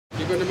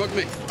going to mug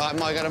me?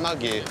 Am I going to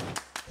mug you?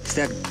 Is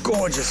that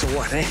gorgeous or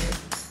what, eh?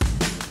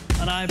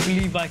 And I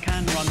believe I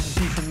can run a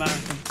decent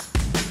marathon.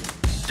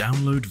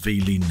 Download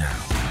Veely now.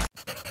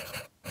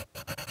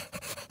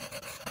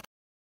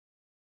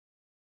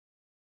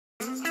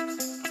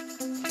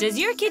 Does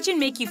your kitchen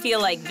make you feel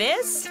like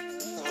this?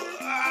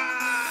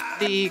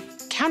 The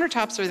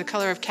countertops are the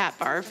color of cat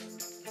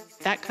barf.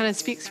 That kind of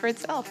speaks for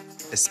itself.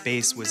 The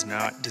space was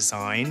not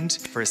designed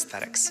for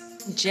aesthetics.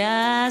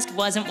 Just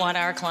wasn't what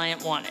our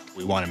client wanted.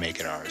 We want to make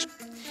it ours.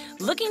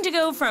 Looking to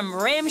go from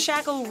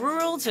ramshackle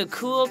rural to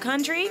cool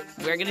country?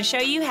 We're gonna show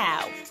you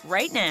how,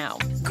 right now.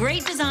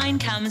 Great design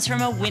comes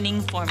from a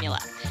winning formula.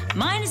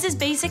 Mine is as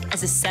basic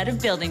as a set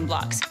of building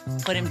blocks.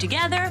 Put them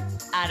together,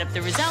 add up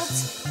the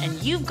results, and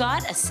you've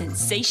got a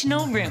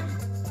sensational room.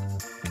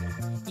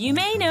 You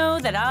may know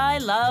that I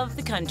love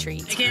the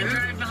country. I can't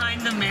drive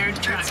behind the mared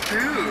truck. It's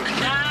true.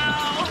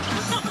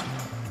 No!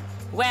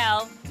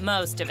 Well,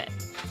 most of it.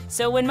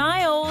 So when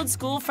my old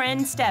school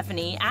friend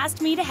Stephanie asked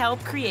me to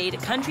help create a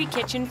country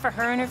kitchen for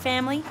her and her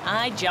family,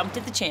 I jumped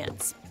at the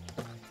chance.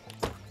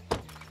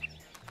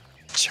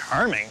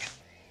 Charming.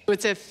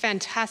 It's a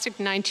fantastic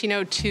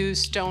 1902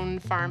 stone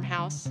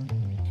farmhouse.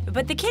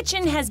 But the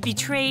kitchen has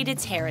betrayed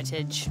its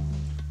heritage.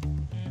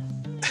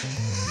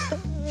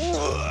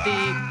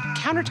 The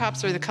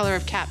countertops are the color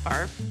of cat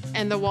barf,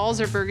 and the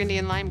walls are burgundy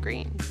and lime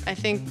green. I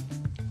think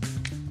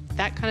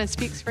that kind of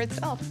speaks for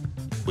itself.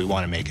 We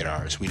want to make it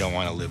ours. We don't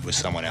want to live with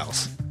someone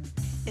else.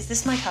 Is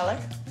this my color?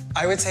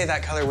 I would say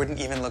that color wouldn't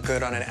even look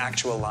good on an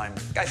actual lime.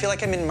 I feel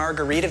like I'm in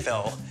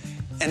Margaritaville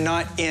and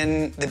not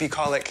in the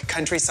bucolic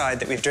countryside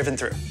that we've driven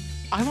through.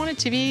 I want it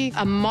to be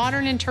a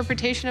modern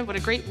interpretation of what a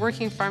great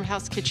working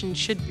farmhouse kitchen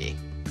should be.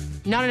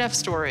 Not enough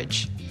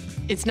storage.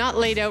 It's not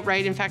laid out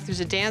right. In fact,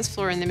 there's a dance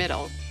floor in the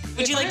middle.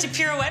 Would you like to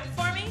pirouette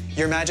for me?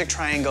 Your magic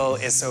triangle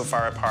is so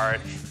far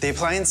apart. The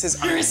appliances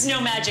There aren't... is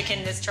no magic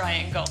in this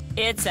triangle.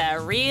 It's a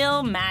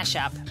real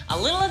mashup. A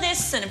little of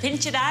this and a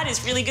pinch of that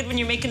is really good when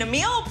you're making a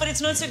meal, but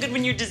it's not so good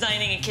when you're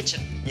designing a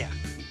kitchen. Yeah.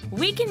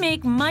 We can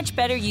make much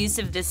better use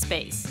of this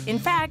space. In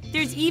fact,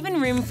 there's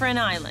even room for an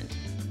island.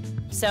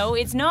 So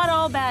it's not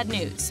all bad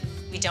news.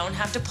 We don't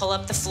have to pull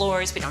up the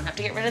floors, we don't have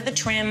to get rid of the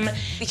trim,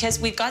 because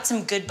we've got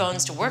some good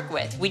bones to work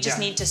with. We just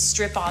need to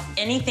strip off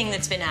anything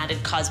that's been added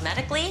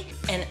cosmetically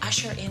and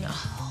usher in a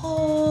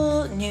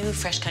whole new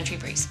fresh country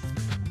breeze.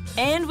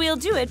 And we'll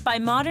do it by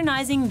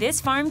modernizing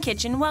this farm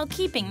kitchen while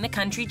keeping the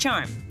country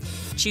charm.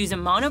 Choose a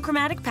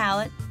monochromatic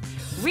palette,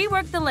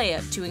 rework the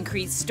layout to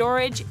increase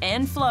storage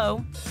and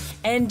flow,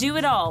 and do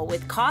it all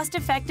with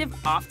cost-effective,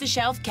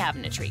 off-the-shelf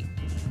cabinetry.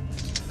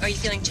 Are you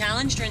feeling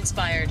challenged or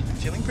inspired? I'm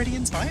feeling pretty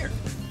inspired.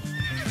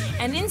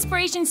 And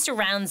inspiration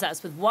surrounds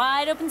us with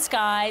wide open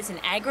skies and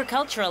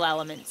agricultural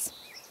elements.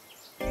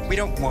 We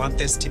don't want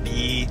this to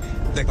be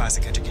the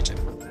classic country kitchen.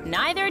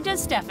 Neither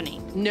does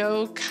Stephanie.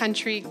 No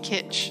country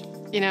kitsch.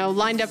 You know,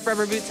 lined up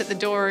rubber boots at the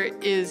door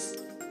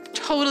is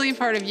totally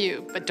part of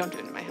you, but don't do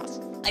it in my house.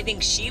 I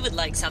think she would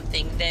like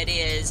something that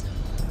is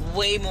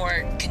way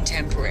more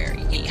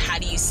contemporary. How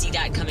do you see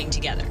that coming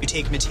together? You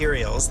take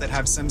materials that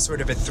have some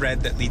sort of a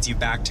thread that leads you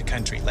back to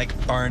country, like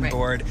barn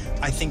board.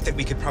 I think that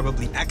we could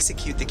probably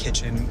execute the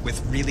kitchen with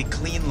really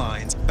clean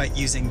lines, but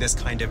using this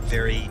kind of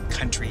very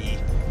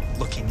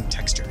country-looking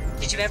texture.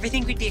 Did you ever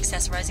think we'd be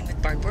accessorizing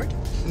with barn board?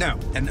 No,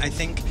 and I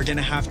think we're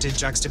gonna have to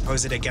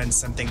juxtapose it against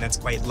something that's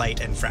quite light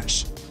and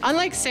fresh.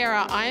 Unlike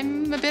Sarah,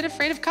 I'm a bit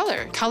afraid of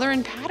color. Color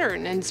and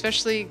pattern, and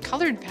especially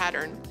colored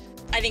pattern.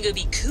 I think it would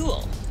be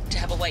cool to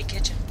have a white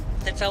kitchen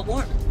that felt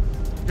warm.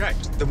 Right,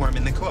 the warm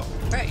and the cool.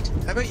 Right.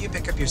 How about you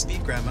pick up your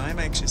speed, Grandma? I'm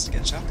anxious to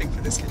get shopping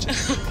for this kitchen.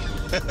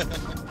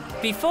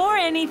 Before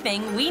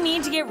anything, we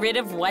need to get rid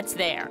of what's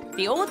there.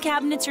 The old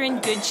cabinets are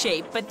in good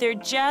shape, but they're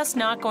just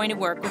not going to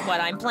work with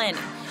what I'm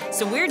planning.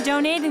 So we're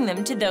donating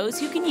them to those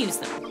who can use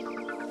them.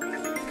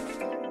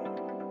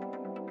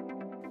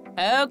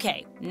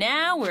 Okay,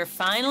 now we're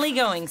finally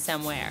going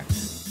somewhere.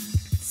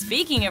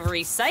 Speaking of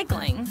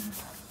recycling,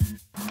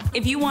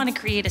 if you want to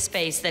create a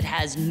space that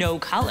has no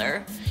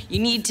color, you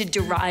need to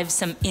derive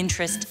some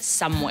interest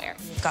somewhere.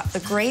 We've got the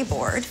gray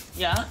board.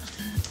 Yeah.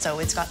 So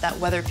it's got that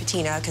weathered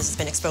patina because it's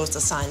been exposed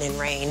to sun and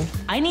rain.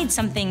 I need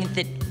something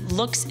that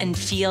looks and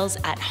feels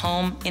at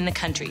home in the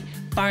country.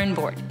 Barn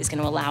board is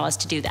going to allow us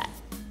to do that.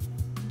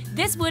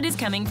 This wood is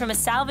coming from a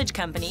salvage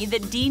company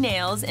that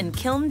denails and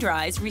kiln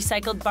dries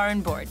recycled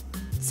barn board,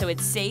 so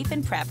it's safe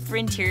and prepped for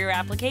interior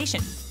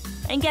application.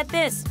 And get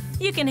this,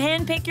 you can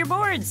hand-pick your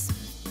boards.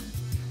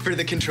 For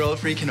the control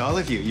freak in all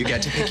of you, you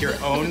get to pick your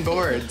own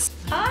boards.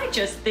 I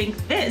just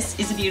think this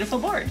is a beautiful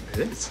board. It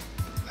is.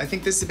 I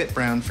think this is a bit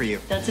brown for you.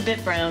 That's a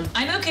bit brown.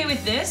 I'm okay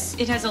with this.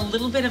 It has a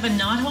little bit of a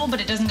knot hole,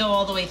 but it doesn't go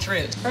all the way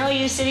through. For all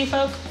you city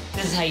folk,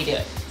 this is how you do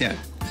it. Yeah.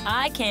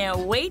 I can't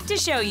wait to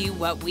show you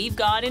what we've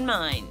got in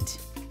mind.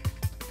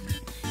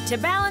 To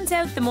balance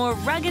out the more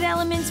rugged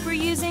elements we're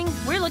using,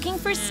 we're looking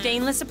for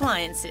stainless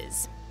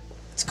appliances.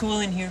 It's cool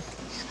in here.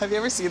 Have you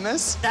ever seen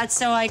this? That's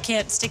so I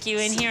can't stick you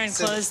in here and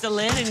close the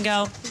lid and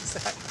go,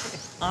 Exactly.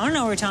 I don't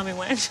know where Tommy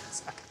went.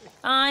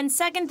 On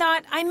second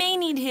thought, I may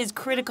need his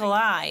critical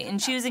eye in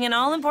choosing an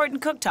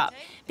all-important cooktop,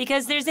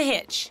 because there's a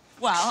hitch.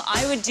 Well,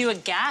 I would do a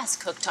gas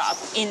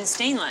cooktop in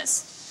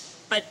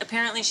stainless, but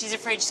apparently she's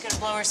afraid she's gonna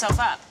blow herself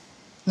up.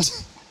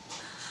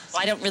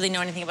 Well, I don't really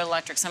know anything about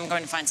electrics, so I'm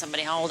going to find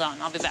somebody. Hold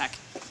on, I'll be back.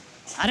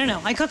 I don't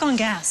know, I cook on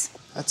gas.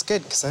 That's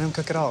good, because I don't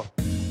cook at all.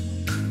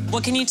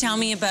 What can you tell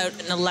me about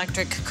an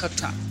electric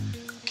cooktop?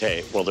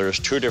 Okay, well, there's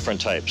two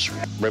different types.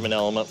 Ribbon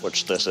element,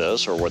 which this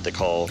is, or what they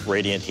call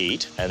radiant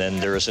heat, and then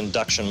there's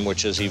induction,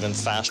 which is even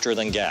faster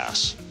than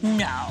gas.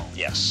 No.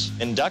 Yes.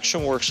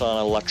 Induction works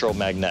on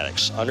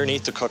electromagnetics.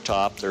 Underneath the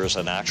cooktop, there's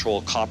an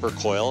actual copper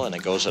coil, and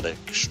it goes at an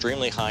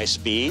extremely high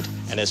speed,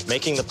 and it's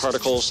making the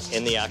particles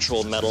in the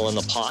actual metal in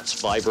the pots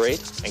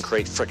vibrate and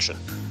create friction.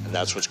 And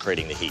that's what's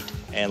creating the heat.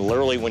 And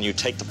literally, when you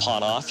take the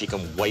pot off, you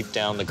can wipe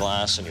down the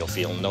glass, and you'll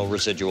feel no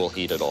residual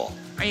heat at all.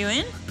 Are you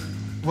in?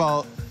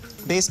 Well,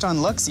 based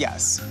on looks,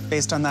 yes.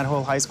 Based on that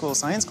whole high school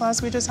science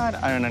class we just had,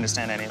 I don't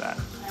understand any of that.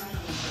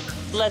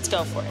 Let's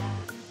go for it.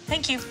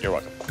 Thank you. You're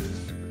welcome.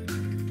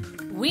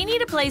 We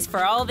need a place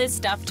for all this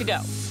stuff to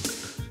go.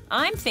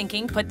 I'm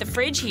thinking put the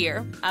fridge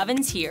here,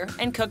 ovens here,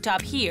 and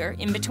cooktop here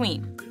in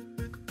between.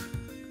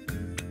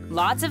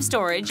 Lots of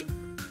storage,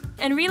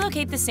 and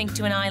relocate the sink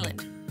to an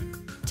island.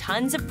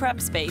 Tons of prep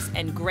space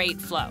and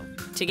great flow.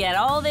 To get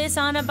all this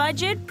on a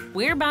budget,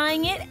 we're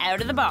buying it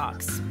out of the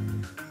box.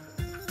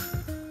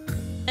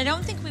 I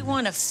don't think we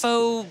want a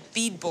faux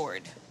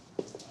beadboard.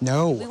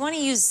 No. We want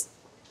to use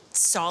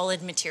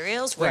solid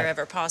materials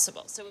wherever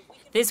possible. So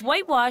This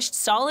whitewashed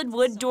solid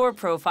wood door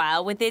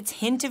profile with its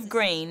hint of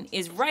grain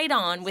is right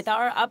on with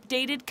our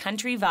updated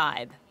country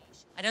vibe.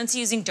 I don't see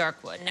using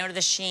dark wood. No to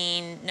the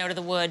sheen, no to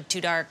the wood,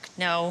 too dark.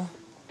 No.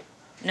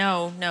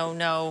 No, no,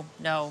 no,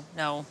 no,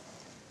 no.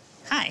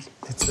 Hi.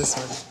 It's this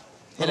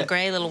one. Little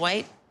gray, little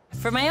white.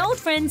 For my old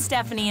friend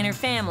Stephanie and her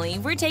family,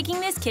 we're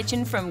taking this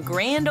kitchen from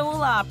Grand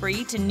Ole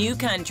Opry to New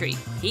Country.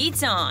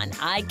 Heat's on.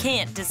 I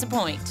can't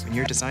disappoint. When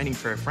you're designing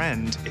for a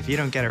friend, if you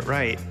don't get it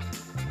right,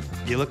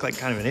 you look like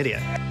kind of an idiot.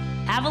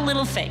 Have a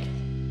little faith.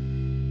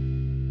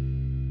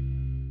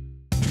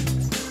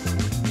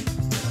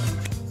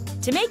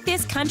 To make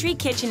this country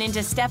kitchen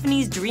into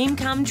Stephanie's dream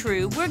come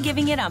true, we're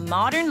giving it a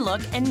modern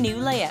look and new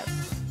layout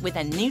with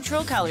a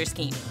neutral color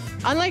scheme.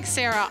 Unlike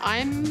Sarah,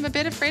 I'm a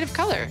bit afraid of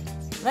color.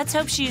 Let's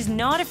hope she's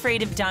not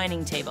afraid of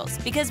dining tables,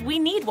 because we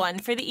need one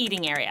for the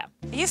eating area.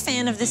 Are you a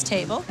fan of this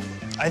table?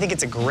 I think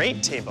it's a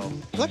great table.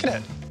 Look at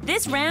it.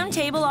 This round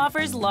table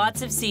offers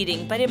lots of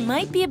seating, but it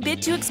might be a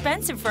bit too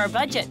expensive for our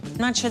budget. I'm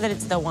not sure that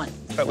it's the one.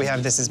 But we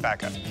have this as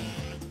backup.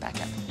 Back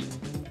up.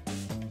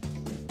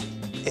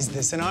 Is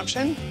this an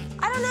option?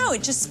 I don't know,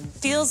 it just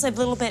feels a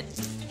little bit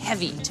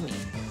heavy to me.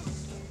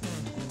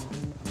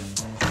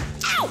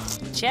 Ow!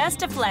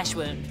 Just a flesh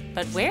wound.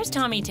 But where's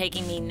Tommy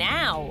taking me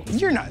now?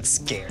 You're not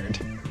scared.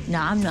 No,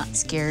 I'm not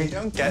scared. You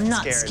don't get I'm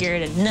not scared.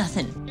 scared of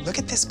nothing. Look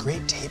at this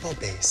great table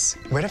base.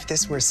 What if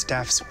this were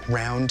Steph's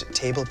round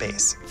table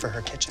base for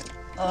her kitchen?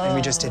 And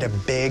we just did a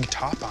big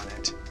top on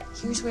it.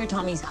 Here's where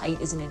Tommy's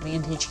height is an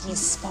advantage. He's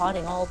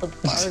spotting all the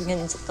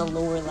bargains at the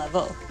lower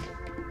level.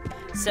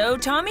 So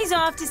Tommy's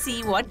off to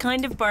see what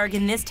kind of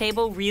bargain this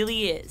table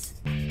really is.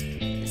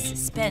 The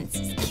suspense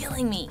is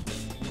killing me.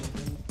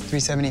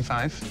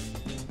 $375.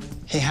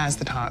 He has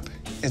the top.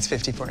 It's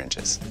 54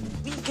 inches.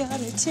 We got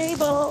a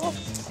table.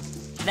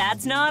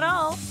 That's not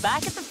all.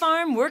 Back at the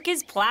farm, work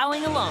is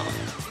plowing along.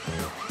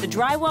 The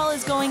drywall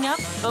is going up,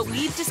 but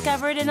we've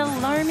discovered an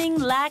alarming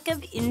lack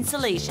of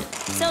insulation.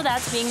 So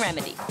that's being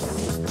remedied.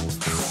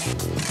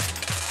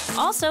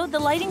 Also, the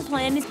lighting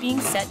plan is being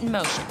set in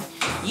motion.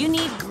 You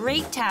need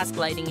great task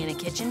lighting in a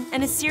kitchen,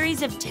 and a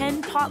series of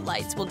 10 pot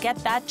lights will get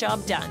that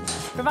job done,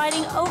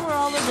 providing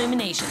overall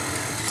illumination.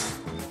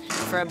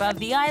 For Above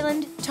the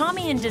Island,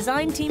 Tommy and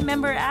design team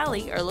member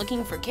Allie are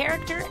looking for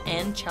character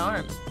and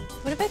charm.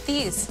 What about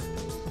these?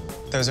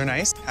 Those are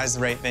nice. Has the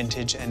right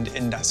vintage and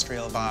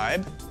industrial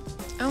vibe.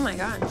 Oh my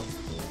God.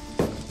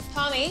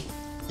 Tommy?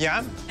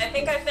 Yeah? I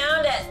think I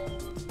found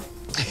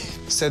it.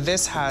 So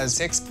this has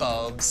 6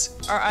 bulbs.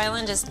 Our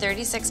island is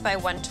 36 by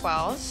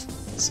 112.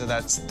 So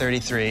that's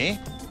 33.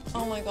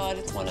 Oh my God,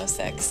 it's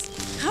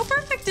 106. How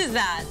perfect is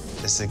that?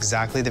 This is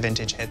exactly the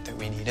vintage hit that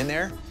we need in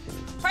there.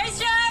 Price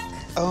check!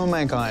 Oh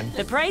my God.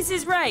 The price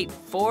is right,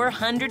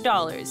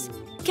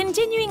 $400.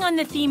 Continuing on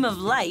the theme of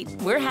light,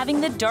 we're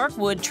having the dark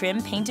wood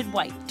trim painted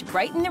white to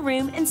brighten the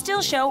room and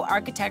still show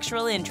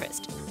architectural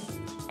interest.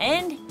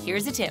 And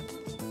here's a tip.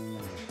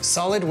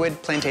 Solid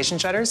wood plantation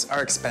shutters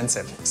are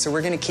expensive, so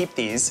we're gonna keep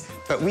these,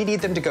 but we need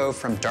them to go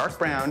from dark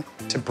brown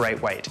to bright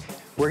white.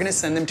 We're gonna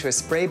send them to a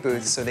spray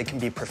booth so they can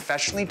be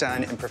professionally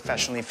done and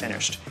professionally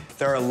finished.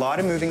 There are a lot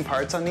of moving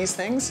parts on these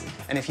things,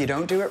 and if you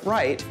don't do it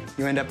right,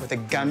 you end up with a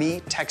gummy,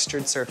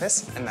 textured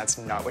surface, and that's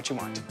not what you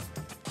want.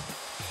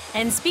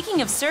 And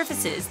speaking of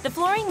surfaces, the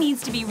flooring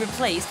needs to be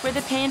replaced where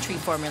the pantry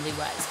formerly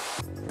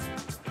was.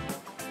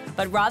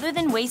 But rather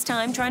than waste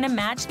time trying to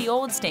match the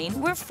old stain,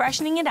 we're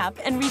freshening it up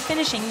and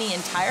refinishing the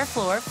entire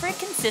floor for a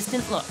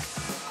consistent look.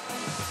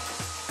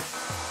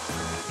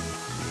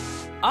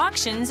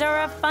 Auctions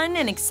are a fun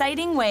and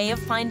exciting way of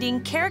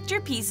finding character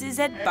pieces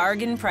at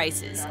bargain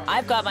prices.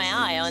 I've got my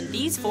eye on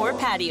these 4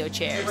 patio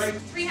chairs.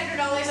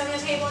 $300 on the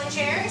table and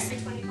chairs.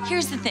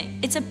 Here's the thing,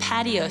 it's a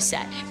patio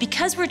set.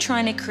 Because we're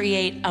trying to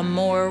create a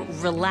more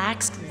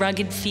relaxed,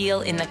 rugged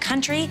feel in the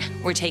country,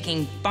 we're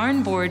taking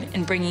barn board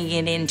and bringing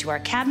it into our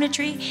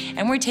cabinetry,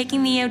 and we're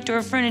taking the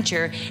outdoor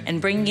furniture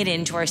and bringing it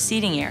into our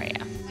seating area.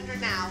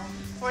 100 now.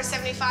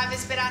 475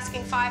 is bid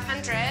asking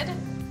 500.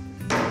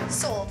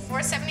 Sold.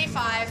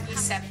 475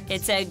 E7.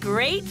 It's a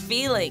great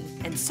feeling,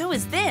 and so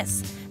is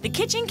this. The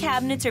kitchen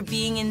cabinets are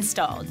being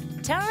installed.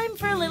 Time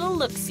for a little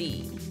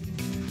look-see.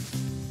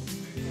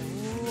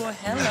 Ooh,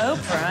 hello,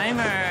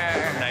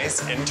 primer.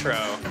 Nice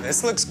intro.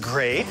 This looks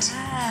great.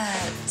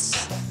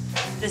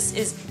 This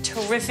is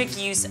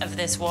terrific use of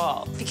this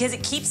wall because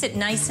it keeps it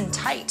nice and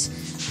tight.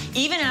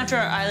 Even after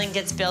our island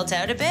gets built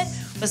out a bit,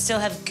 we'll still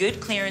have good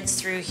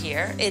clearance through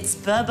here. It's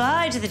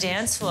bye-bye to the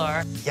dance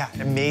floor. Yeah,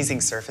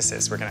 amazing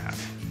surfaces we're gonna have.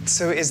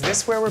 So is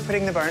this where we're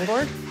putting the barn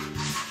board?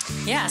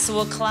 Yeah, so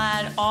we'll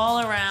clad all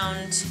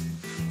around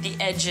the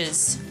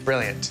edges.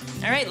 Brilliant.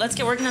 All right, let's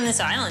get working on this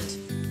island.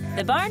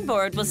 The barn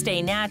board will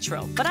stay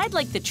natural, but I'd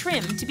like the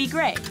trim to be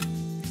gray.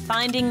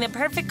 Finding the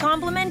perfect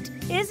complement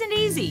isn't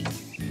easy.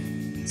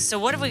 So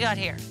what have we got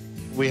here?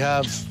 We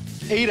have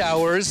 8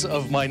 hours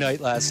of my night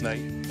last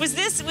night. Was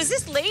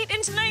this late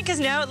into night? Because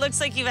now it looks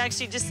like you've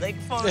actually just like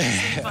fallen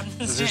asleep on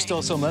the Is there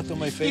still some left on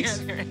my face?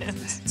 Yeah, there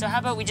is. So how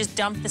about we just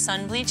dump the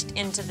sun bleached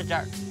into the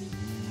dark?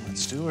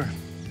 Let's do her.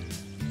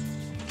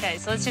 Okay,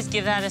 so let's just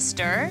give that a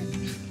stir.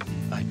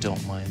 I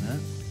don't mind that.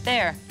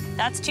 There,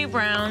 that's too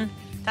brown,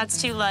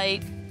 that's too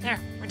light. There,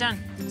 we're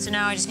done. So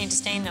now I just need to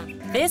stain them.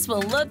 This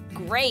will look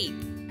great.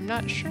 I'm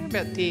not sure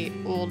about the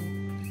old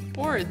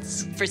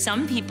boards. For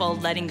some people,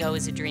 letting go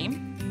is a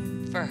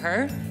dream. For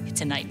her,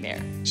 it's a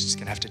nightmare. She's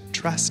gonna have to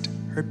trust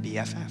her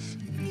BFF.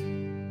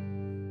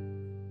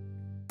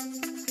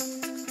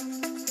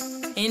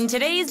 In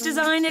today's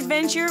design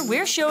adventure,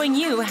 we're showing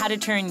you how to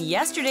turn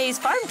yesterday's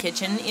farm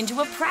kitchen into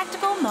a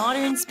practical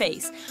modern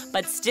space,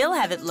 but still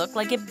have it look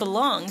like it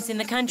belongs in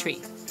the country.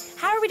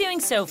 How are we doing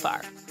so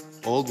far?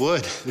 Old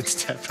wood.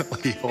 It's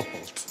definitely old.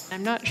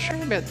 I'm not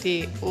sure about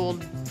the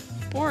old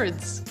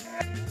boards.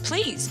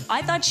 Please,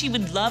 I thought she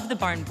would love the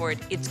barn board.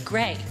 It's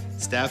gray.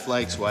 Staff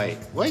likes white.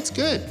 White's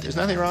good. There's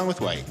nothing wrong with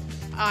white.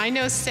 I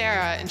know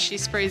Sarah, and she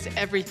sprays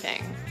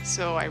everything,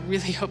 so I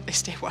really hope they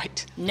stay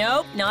white.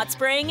 Nope, not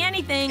spraying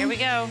anything. Here we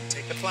go.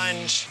 Take the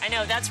plunge. I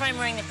know, that's why I'm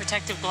wearing the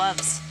protective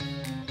gloves.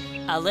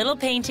 A little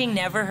painting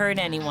never hurt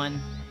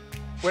anyone.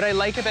 What I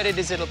like about it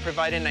is it'll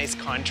provide a nice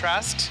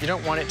contrast. You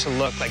don't want it to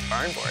look like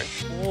barn board.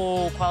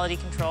 Whoa, quality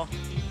control.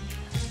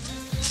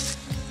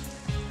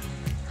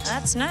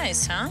 That's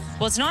nice, huh?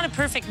 Well, it's not a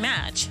perfect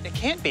match. It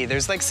can't be.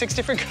 There's like 6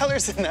 different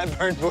colors in that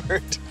barn board.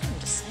 I'm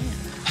just saying.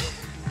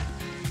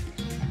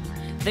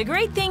 The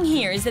great thing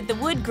here is that the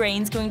wood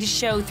grain's going to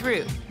show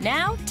through.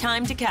 Now,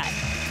 time to cut.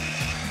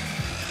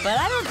 But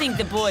I don't think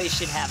the boys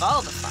should have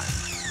all the fun.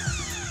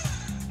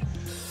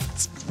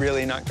 It's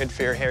really not good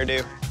for your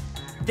hairdo.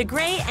 The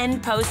gray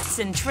end posts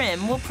and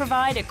trim will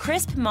provide a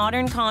crisp,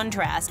 modern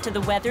contrast to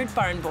the weathered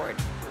barn board.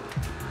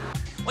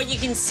 What you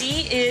can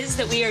see is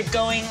that we are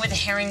going with a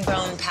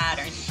herringbone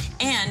pattern.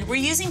 And we're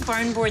using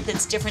barn board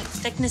that's different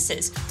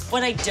thicknesses.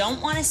 What I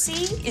don't want to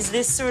see is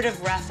this sort of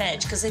rough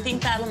edge, because I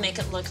think that'll make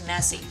it look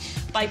messy.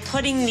 By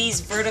putting these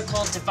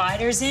vertical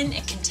dividers in,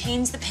 it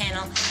contains the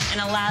panel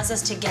and allows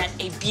us to get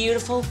a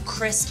beautiful,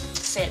 crisp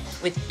fit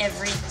with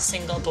every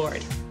single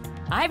board.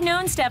 I've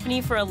known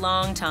Stephanie for a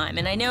long time,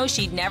 and I know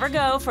she'd never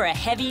go for a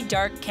heavy,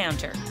 dark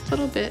counter. A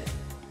little bit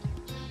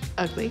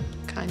ugly,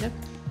 kind of.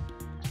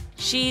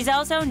 She's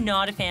also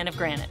not a fan of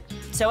granite.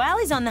 So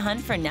Allie's on the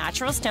hunt for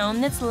natural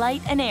stone that's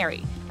light and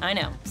airy. I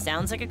know,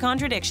 sounds like a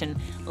contradiction.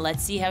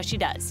 Let's see how she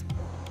does.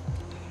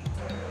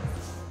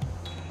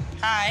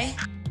 Hi.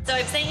 So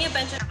I've sent you a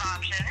bunch of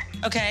options.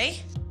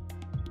 Okay.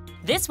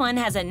 This one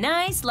has a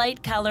nice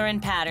light color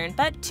and pattern,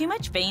 but too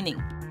much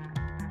veining.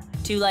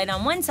 Too light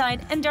on one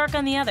side and dark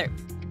on the other.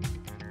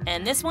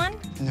 And this one?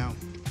 No.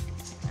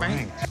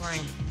 Right.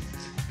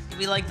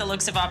 We like the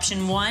looks of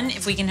option 1.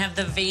 If we can have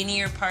the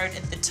veinier part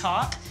at the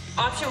top.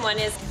 Option 1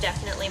 is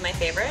definitely my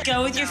favorite.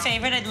 Go with your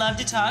favorite. I'd love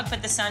to talk,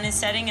 but the sun is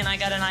setting and I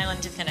got an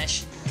island to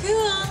finish.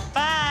 Cool.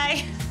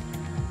 Bye.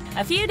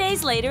 A few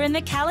days later, and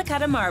the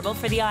Calicut marble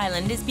for the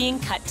island is being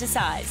cut to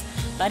size.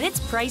 But it's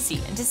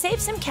pricey, and to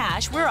save some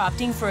cash, we're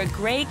opting for a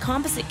gray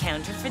composite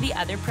counter for the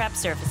other prep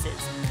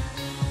surfaces.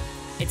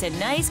 It's a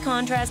nice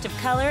contrast of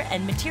color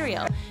and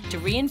material to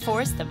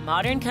reinforce the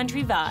modern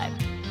country vibe.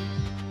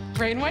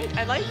 Gray and white,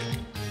 I like.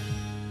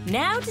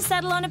 Now to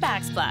settle on a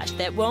backsplash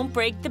that won't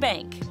break the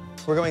bank.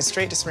 We're going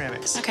straight to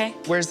ceramics. Okay.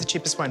 Where's the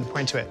cheapest one?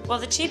 Point to it. Well,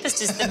 the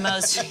cheapest is the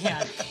most,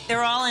 yeah.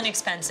 They're all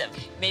inexpensive.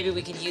 Maybe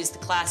we could use the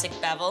classic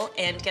bevel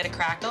and get a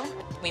crackle.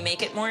 Can we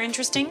make it more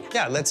interesting?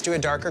 Yeah, let's do a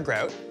darker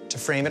grout to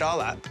frame it all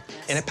up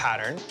in a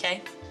pattern.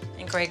 Okay.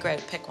 And gray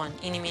grout, pick one.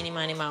 Eeny, meeny,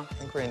 miny, moe. I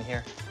think we're in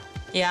here.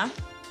 Yeah?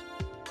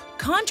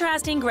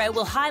 Contrasting grout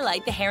will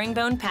highlight the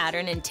herringbone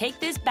pattern and take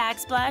this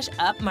backsplash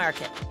up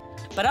market.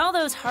 But all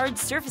those hard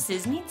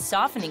surfaces need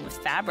softening with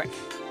fabric.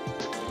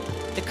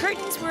 The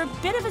curtains were a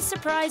bit of a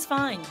surprise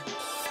find.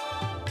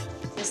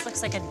 This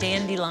looks like a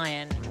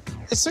dandelion.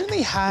 It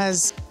certainly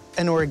has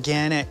an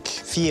organic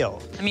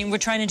feel. I mean, we're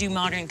trying to do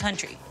modern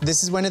country.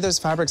 This is one of those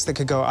fabrics that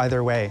could go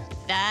either way.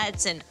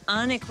 That's an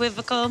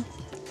unequivocal,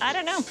 I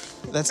don't know.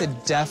 That's a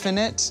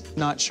definite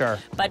not sure.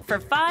 But for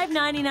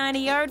 $5.99 a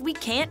yard, we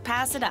can't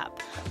pass it up.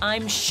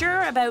 I'm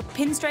sure about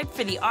pinstripe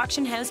for the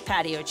auction house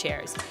patio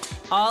chairs.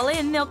 All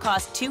in, they'll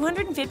cost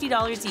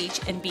 $250 each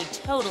and be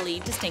totally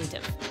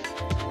distinctive.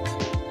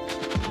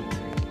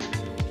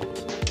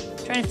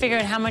 Trying to figure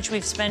out how much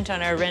we've spent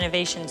on our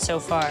renovation so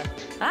far.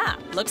 Ah,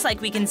 looks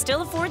like we can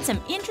still afford some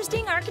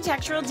interesting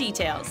architectural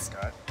details.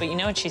 But you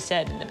know what she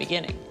said in the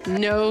beginning.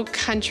 No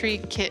country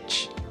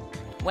kitsch.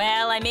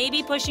 Well, I may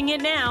be pushing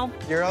it now.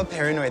 You're all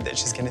paranoid that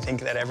she's gonna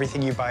think that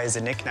everything you buy is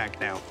a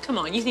knick-knack now. Come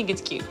on, you think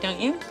it's cute, don't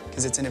you?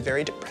 Because it's in a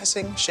very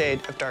depressing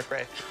shade of dark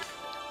gray.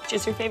 Which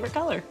is her favorite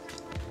color.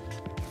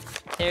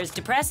 There's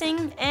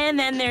depressing, and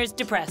then there's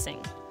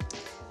depressing.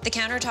 The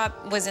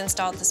countertop was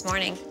installed this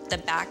morning. The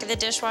back of the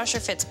dishwasher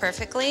fits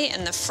perfectly,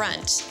 and the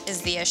front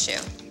is the issue.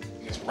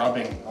 It's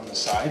rubbing on the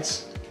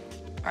sides.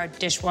 Our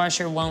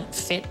dishwasher won't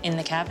fit in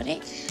the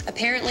cavity?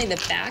 Apparently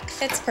the back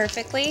fits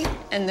perfectly,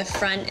 and the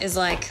front is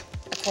like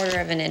a quarter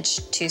of an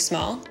inch too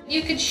small.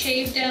 You could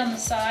shave down the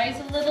sides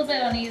a little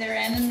bit on either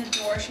end, and the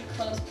door should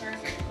close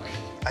perfectly.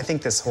 I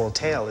think this whole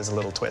tail is a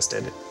little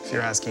twisted, if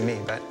you're asking me,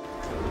 but...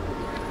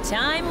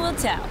 Time will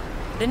tell.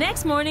 The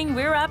next morning,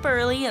 we're up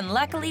early, and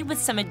luckily, with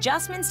some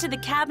adjustments to the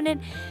cabinet,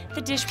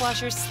 the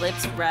dishwasher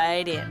slips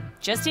right in,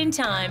 just in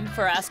time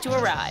for us to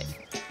arrive.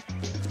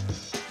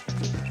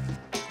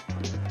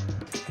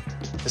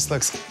 This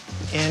looks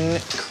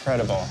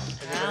incredible.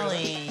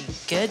 Allie,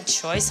 good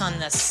choice on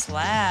the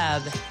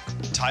slab.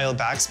 Tile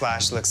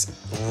backsplash looks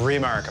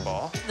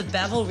remarkable. The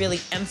bevel really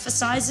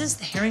emphasizes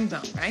the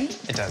herringbone, right?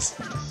 It does.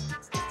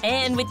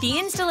 And with the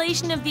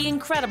installation of the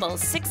incredible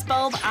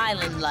 6-bulb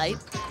island light,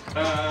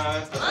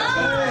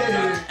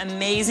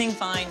 amazing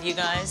find, you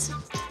guys.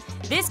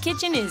 this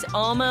kitchen is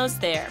almost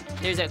there.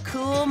 There's a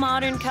cool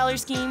modern color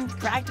scheme,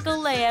 practical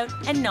layout,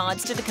 and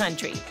nods to the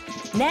country.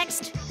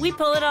 Next, we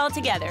pull it all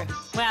together.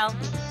 Well,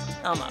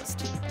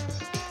 almost.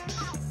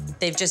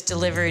 They've just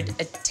delivered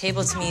a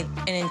table to me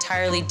in an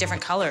entirely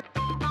different color.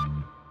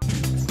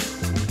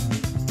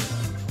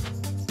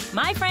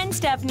 My friend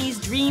Stephanie's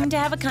dream to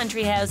have a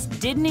country house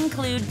didn't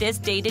include this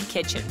dated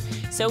kitchen,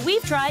 so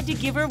we've tried to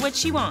give her what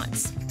she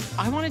wants.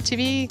 I want it to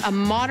be a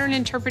modern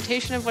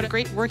interpretation of what a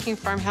great working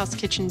farmhouse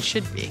kitchen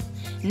should be.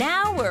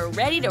 Now we're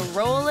ready to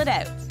roll it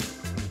out.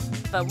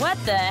 But what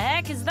the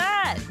heck is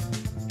that?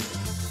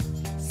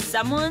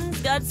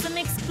 Someone's got some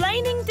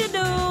explaining to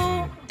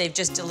do. They've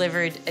just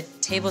delivered a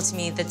table to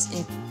me that's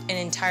in an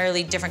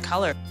entirely different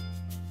color.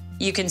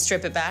 You can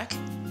strip it back.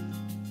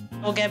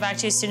 We'll get back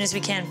to you as soon as we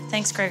can.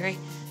 Thanks, Gregory.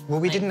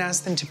 Well, we didn't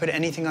ask them to put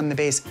anything on the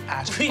base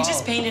at all. We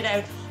just painted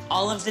out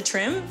all of the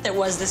trim that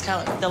was this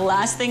color. The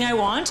last thing I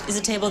want is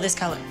a table this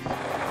color.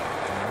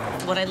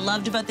 What I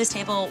loved about this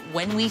table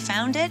when we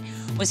found it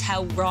was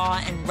how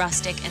raw and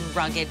rustic and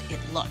rugged it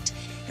looked.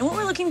 And what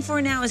we're looking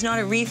for now is not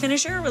a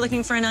refinisher, we're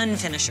looking for an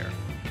unfinisher.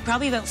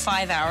 Probably about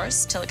 5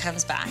 hours till it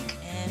comes back.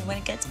 And when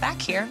it gets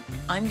back here,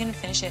 I'm gonna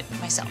finish it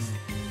myself.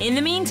 In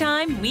the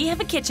meantime, we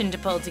have a kitchen to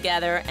pull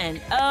together,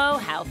 and oh,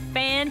 how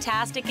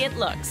fantastic it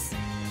looks.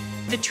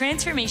 The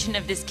transformation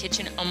of this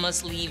kitchen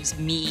almost leaves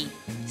me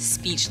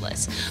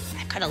speechless.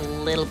 I've got a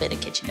little bit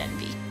of kitchen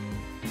envy.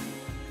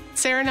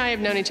 Sarah and I have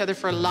known each other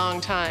for a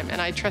long time,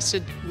 and I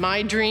trusted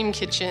my dream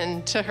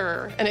kitchen to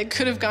her, and it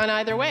could have gone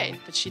either way,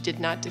 but she did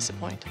not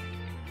disappoint.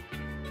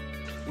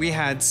 We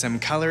had some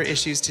color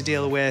issues to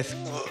deal with,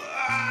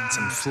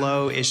 some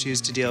flow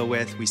issues to deal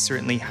with. We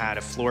certainly had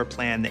a floor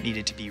plan that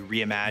needed to be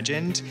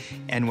reimagined.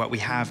 And what we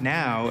have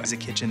now is a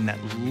kitchen that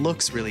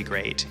looks really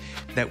great,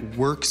 that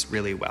works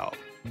really well.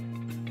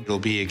 It'll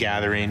be a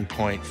gathering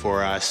point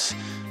for us,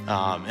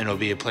 and it'll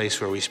be a place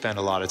where we spend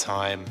a lot of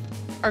time.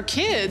 Our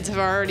kids have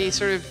already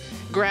sort of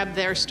grabbed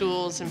their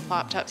stools and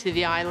plopped up to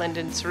the island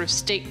and sort of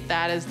staked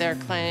that as their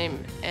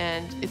claim,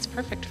 and it's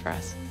perfect for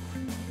us.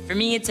 For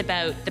me, it's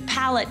about the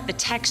palette, the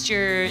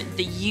texture,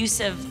 the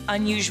use of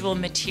unusual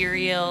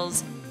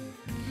materials,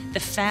 the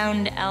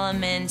found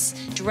elements,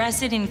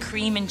 dress it in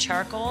cream and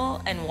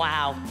charcoal, and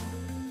wow.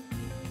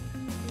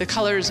 The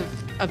colors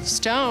of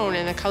stone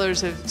and the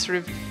colors of sort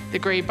of the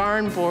gray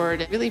barn board,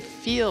 it really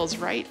feels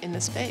right in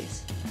the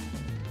space.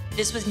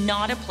 This was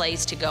not a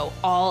place to go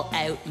all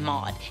out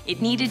mod.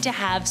 It needed to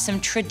have some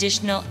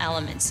traditional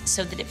elements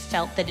so that it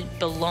felt that it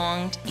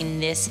belonged in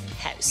this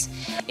house.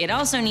 It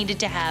also needed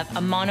to have a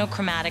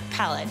monochromatic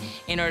palette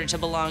in order to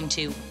belong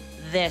to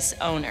this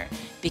owner,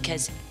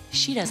 because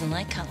she doesn't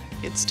like color.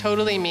 It's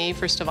totally me.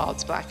 First of all,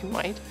 it's black and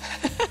white.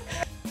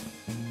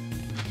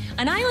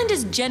 An island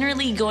is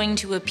generally going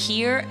to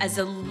appear as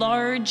a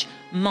large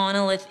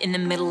monolith in the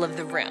middle of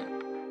the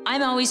room.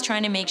 I'm always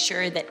trying to make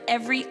sure that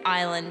every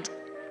island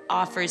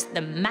offers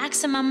the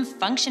maximum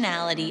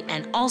functionality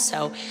and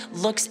also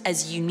looks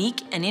as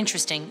unique and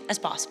interesting as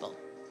possible.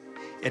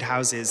 It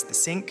houses the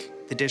sink,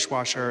 the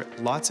dishwasher,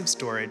 lots of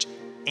storage,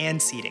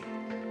 and seating.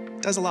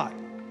 Does a lot.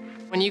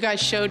 When you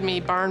guys showed me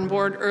barn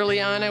board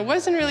early on, I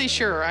wasn't really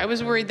sure. I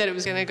was worried that it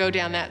was gonna go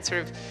down that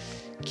sort of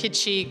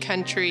kitschy,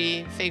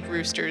 country, fake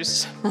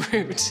roosters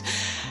route.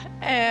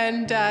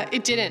 And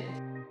it didn't.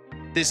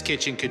 This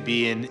kitchen could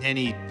be in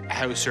any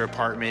house or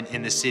apartment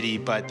in the city,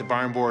 but the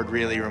barn board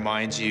really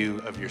reminds you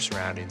of your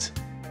surroundings.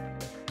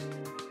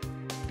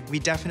 We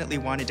definitely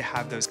wanted to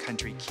have those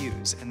country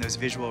cues and those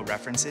visual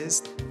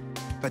references,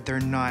 but they're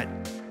not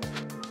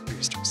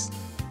roosters.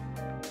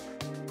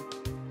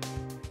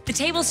 The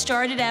table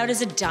started out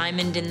as a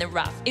diamond in the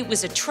rough. It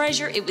was a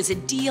treasure, it was a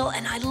deal,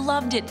 and I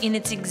loved it in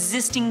its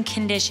existing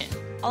condition.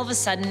 All of a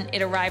sudden,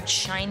 it arrived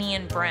shiny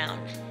and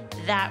brown.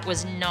 That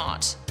was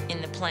not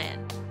in the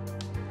plan.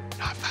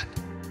 Not fun.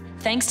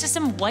 Thanks to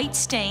some white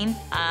stain,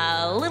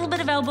 a little bit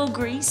of elbow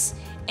grease,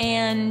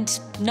 and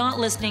not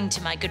listening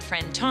to my good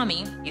friend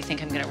Tommy, you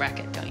think I'm gonna wreck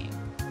it, don't you?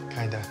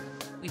 Kinda.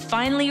 We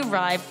finally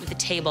arrived with a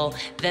table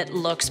that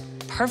looks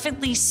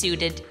perfectly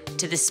suited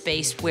to the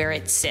space where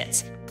it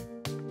sits.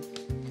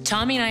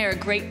 Tommy and I are a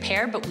great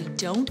pair, but we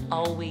don't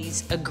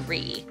always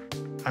agree.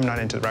 I'm not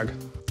into the rug.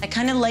 I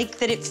kind of like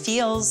that it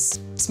feels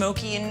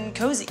smoky and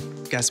cozy.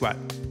 Guess what?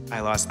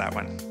 I lost that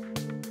one.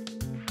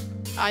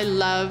 I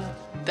love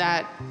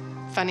that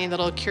funny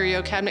little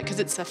curio cabinet because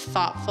it's a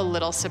thoughtful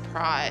little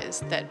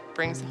surprise that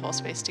brings the whole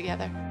space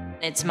together.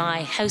 It's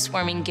my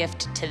housewarming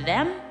gift to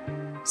them,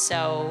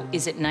 so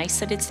is it nice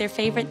that it's their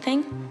favorite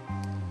thing?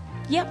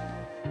 Yep.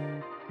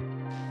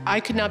 I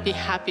could not be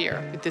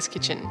happier with this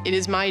kitchen. It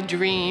is my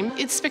dream.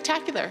 It's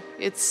spectacular.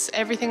 It's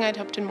everything I'd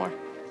hoped and more.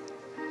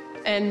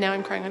 And now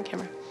I'm crying on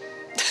camera.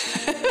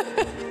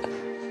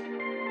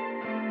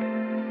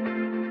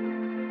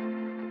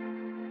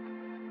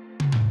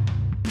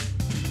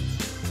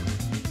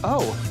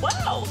 Oh.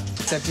 Wow.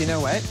 Except you know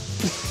what?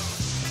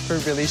 For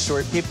really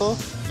short people,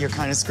 you're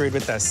kind of screwed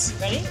with this.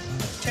 Ready?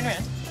 Turn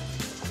around.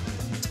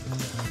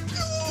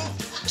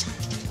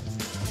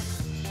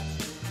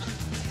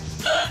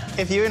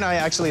 If you and I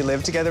actually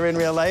lived together in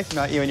real life,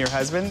 not you and your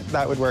husband,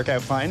 that would work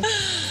out fine.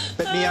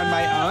 But me on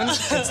my own,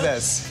 it's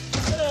this.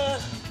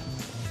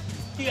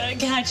 You gotta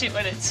catch it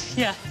when it's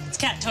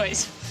cat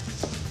toys.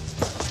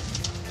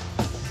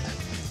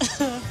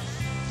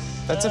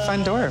 That's a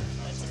fun door.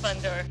 That's a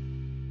fun door.